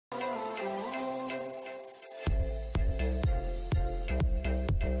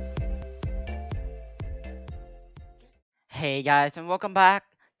Hey guys, and welcome back.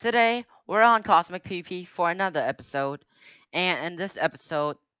 Today, we're on Cosmic PP for another episode. And in this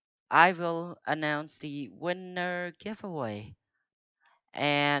episode, I will announce the winner giveaway.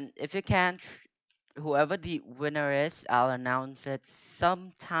 And if you can't, whoever the winner is, I'll announce it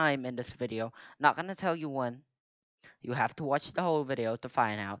sometime in this video. Not gonna tell you when. You have to watch the whole video to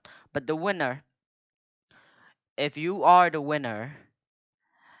find out. But the winner, if you are the winner,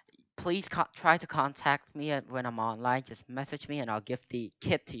 please try to contact me when I'm online. Just message me and I'll give the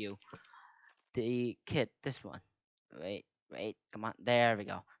kit to you. The kit, this one. Wait, come on. There we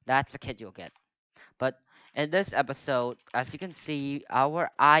go. That's the kit you'll get. But in this episode, as you can see,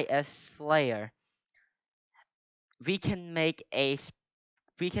 our IS Slayer, we can make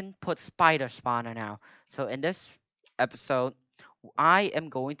we can put spider spawner now. So in this episode, I am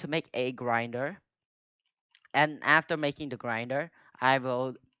going to make a grinder. And after making the grinder, I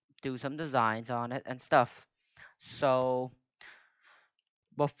will do some designs on it and stuff. So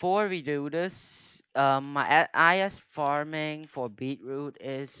before we do this, my IS farming for beetroot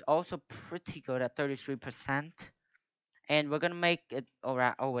is also pretty good at 33%. And we're gonna make it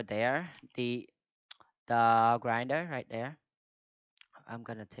over there, the grinder right there. I'm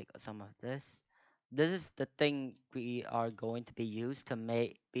gonna take some of this. This is the thing we are going to be using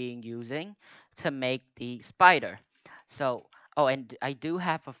to make the spider. So, oh, and I do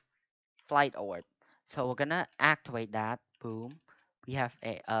have a flight orb. So we're gonna activate that. Boom. We have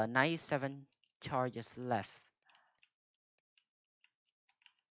a 97 charges left.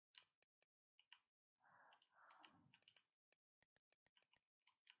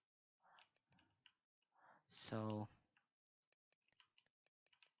 So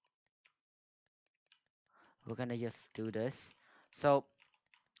we're gonna just do this. So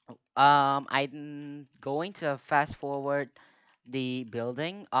I'm going to fast forward the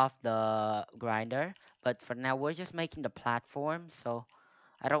building of the grinder, but for now we're just making the platform, so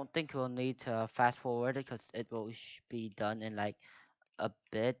I don't think we'll need to fast forward it because it will be done in like a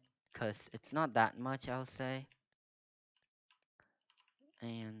bit, because it's not that much, I'll say.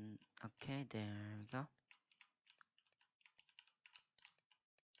 And okay, there we go.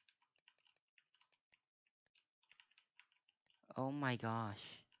 Oh my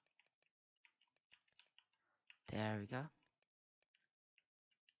gosh. There we go.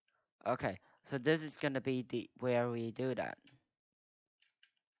 Okay, so this is gonna be the where we do that.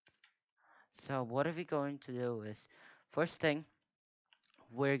 So what are we going to do is, first thing,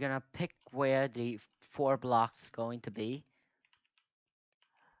 we're gonna pick where the 4 blocks going to be.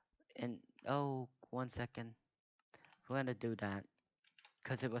 And oh, 1 second, we're gonna do that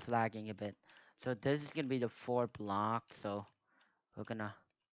because it was lagging a bit. So this is gonna be the 4 blocks. So we're gonna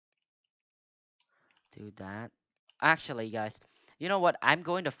do that. Actually, guys, you know what? I'm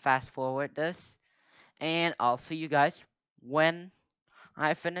going to fast forward this, and I'll see you guys when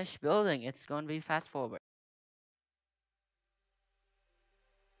I finish building. It's gonna be fast forward.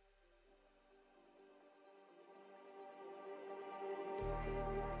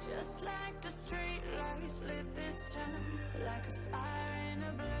 Just like the street lights lit this town, like a fire in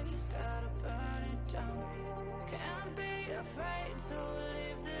a blaze, gotta burn it down. Can't be afraid to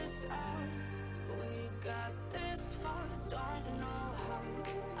leave this out. We got this far, don't know how.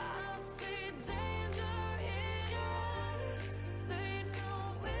 I see danger in your eyes. They know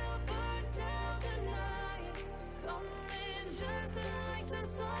we'll burn down the night. Coming just like the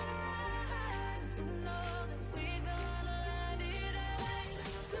sunrise. You know that we gonna let it away.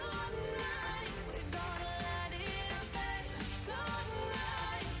 Tonight, we're gonna let it away.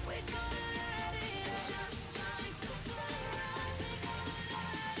 Tonight, we're gonna let it away. Just like the sunrise, we're gonna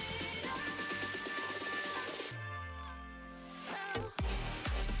let it away.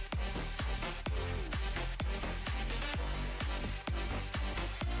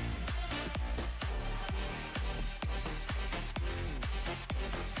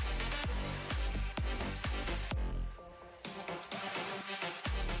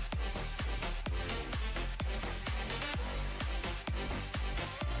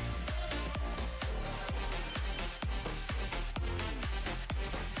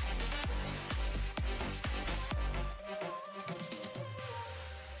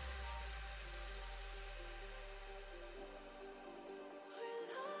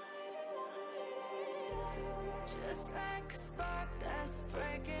 Just like a spark that's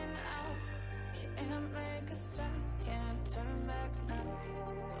breaking out. Can't make a stop, can't turn back now.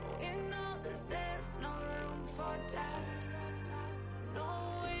 We know that there's no room for doubt. No,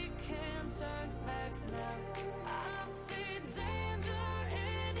 we can't turn back now. I see danger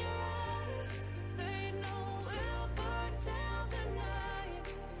in your eyes. They know we'll burn down the night.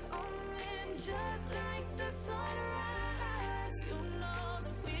 Coming just like the sunrise.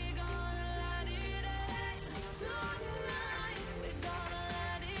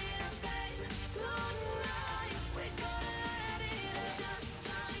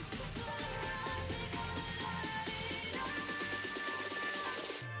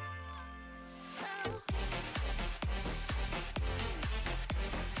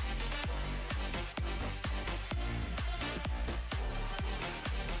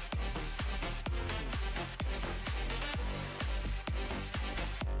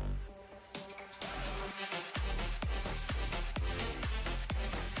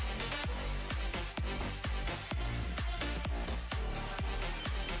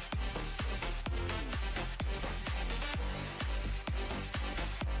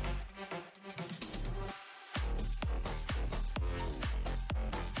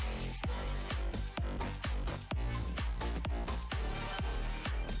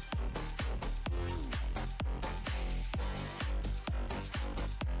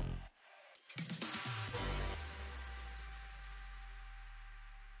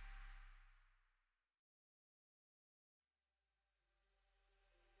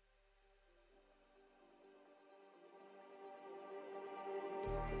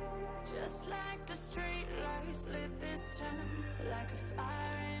 Just like the street lights lit this town, like a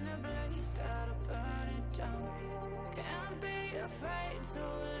fire in a blaze, gotta burn it down. Can't be afraid to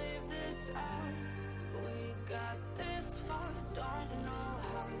leave this out. We got this far, don't know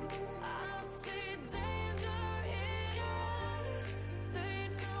how. I see danger in your eyes. They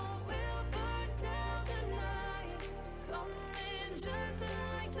know we'll burn down the night. Coming just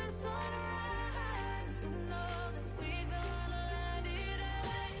like the sunrise. You know that we gonna let it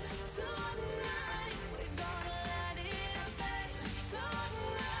rain tonight. We gonna let it rain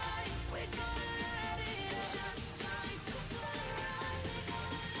tonight. We gonna let it just like the sunrise. We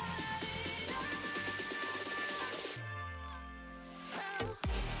gonna let it rain.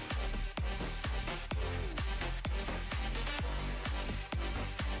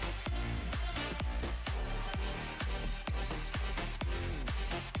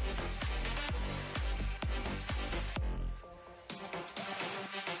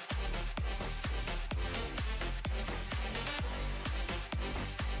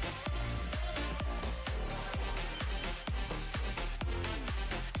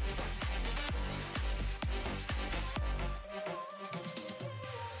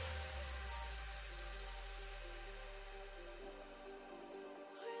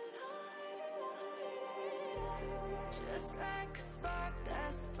 Just like a spark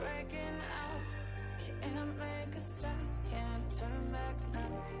that's breaking out. Can't make a stop, can't turn back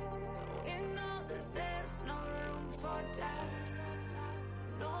now. We know that there's no room for doubt.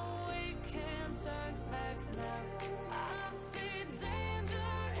 No, we can't turn back now. I see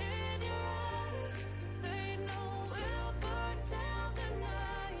danger in your eyes. They know we'll burn down the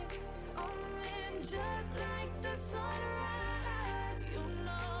night. Coming just like the sunrise. You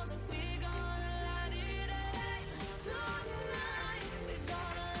know that we gonna let it rain tonight. We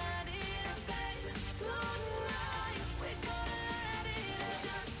gonna let it rain tonight. We gonna let it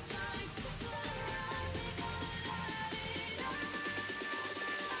just like the sunrise. We gonna let it rain.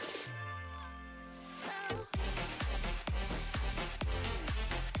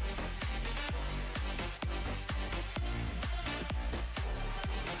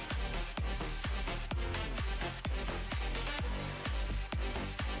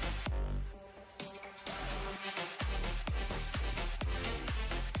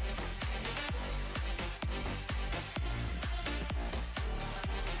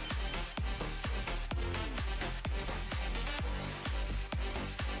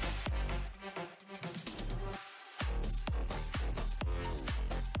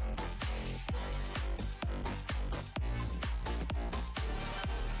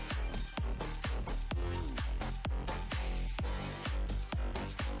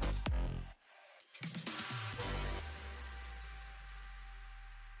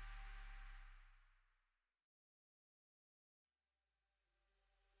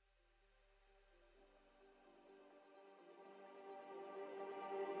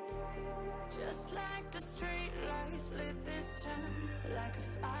 Just like the street lights lit this town, like a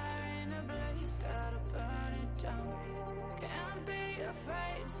fire in a blaze, gotta burn it down. Can't be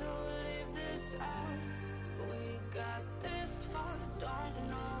afraid to leave this out. We got this far, don't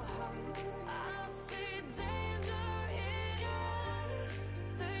know how. I see danger in your eyes.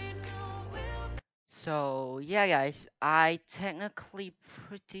 They know we'll. So yeah guys, I technically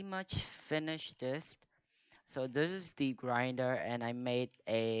pretty much finished this. So this is the grinder and I made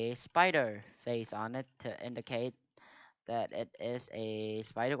a spider face on it to indicate that it is a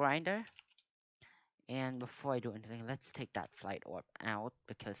spider grinder. And before I do anything, let's take that flight orb out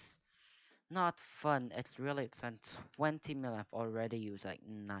because not fun. It's really expensive. 20 mil. I've already used like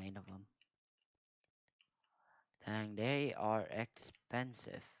 9 of them. Dang, they are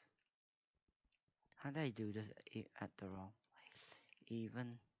expensive. How did I do this at the wrong place?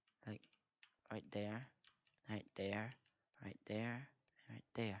 Even like right there, right there, right there, right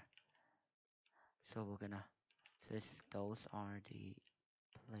there. So we're gonna, since those are the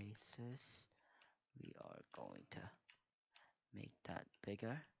places, we are going to make that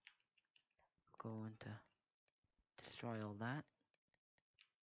bigger. We're going to destroy all that.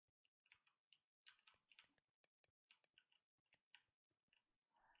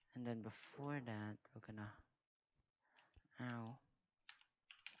 And then before that, we're gonna, ow.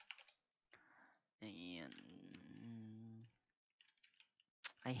 And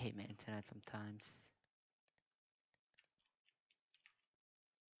I hate my internet sometimes.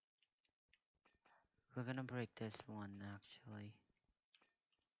 We're gonna break this one actually.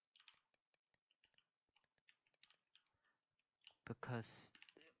 Because,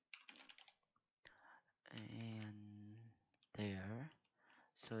 and there.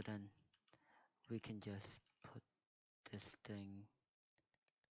 So then we can just put this thing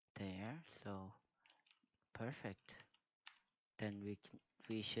there. So perfect. Then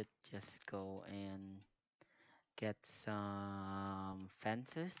we should just go and get some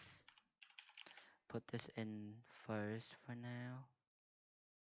fences. Put this in first for now.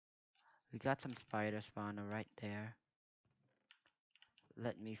 We got some spider spawner right there.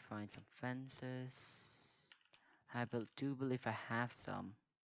 Let me find some fences. Do believe I have some.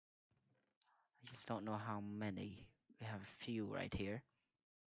 I just don't know how many. We have a few right here.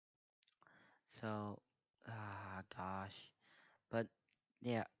 So, gosh. But,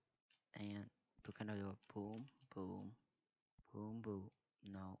 yeah. And we're gonna do a boom, boom, boom, boom.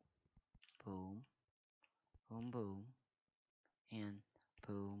 No. Boom, boom, boom. And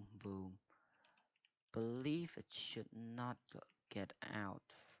boom, boom. Believe it should not get out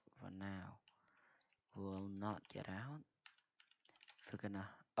for now. Will not get out. If we're gonna.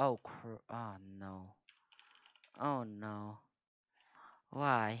 Oh, oh no. Oh no.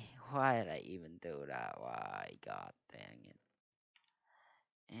 Why? Why did I even do that? Why? God dang it.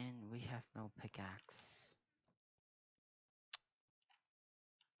 And we have no pickaxe.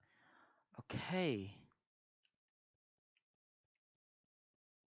 Okay.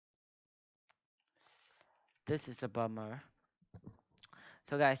 This is a bummer.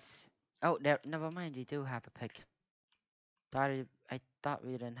 So guys. Oh, there. Never mind. We do have a pick. I thought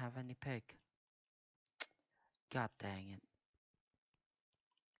we didn't have any pick. God dang it.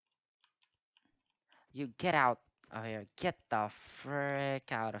 You get out of here. Get the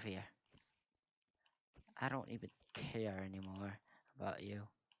frick out of here. I don't even care anymore about you.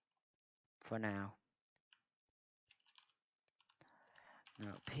 For now.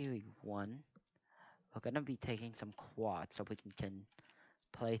 Now, period 1. We're gonna be taking some quads so we can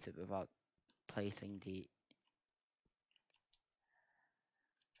place it without placing the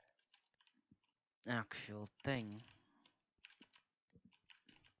actual thing.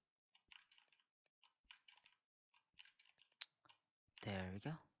 There we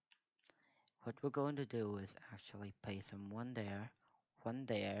go. What we're going to do is actually place them one there,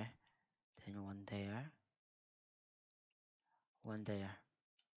 then one there, one there.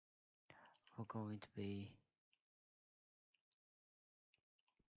 We're going to be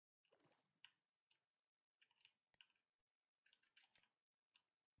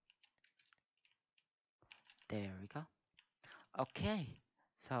there we go. Okay,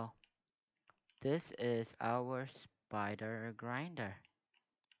 so this is our spider grinder.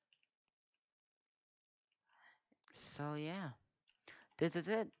 So yeah, this is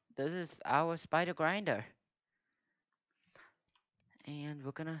it. This is our spider grinder. And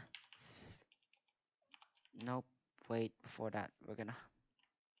we're gonna nope, wait, before that we're gonna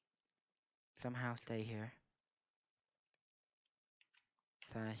somehow stay here.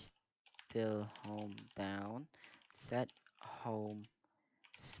 Slash still home down. Set home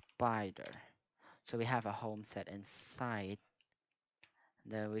spider. So we have a home set inside.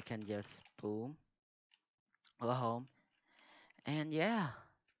 Then we can just boom. Go home. And yeah.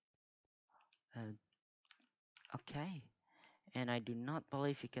 Uh, okay. And I do not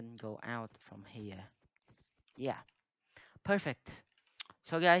believe you can go out from here. Yeah. Perfect.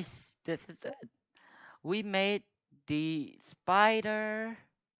 So guys, this is it. We made the spider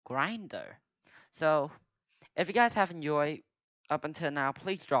grinder. So if you guys have enjoyed up until now,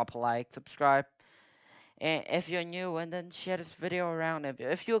 please drop a like, subscribe, and if you're new, and then share this video around.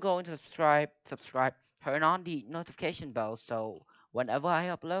 If you're going to subscribe, turn on the notification bell so whenever I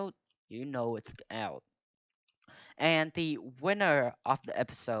upload, you know it's out. And the winner of the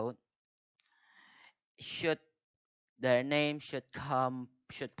episode should their name should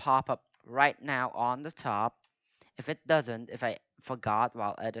pop up right now on the top. If it doesn't, if I forgot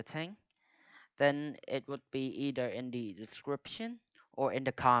while editing, then it would be either in the description or in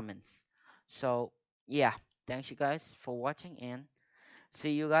the comments. So yeah, thanks you guys for watching and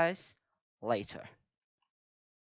see you guys later.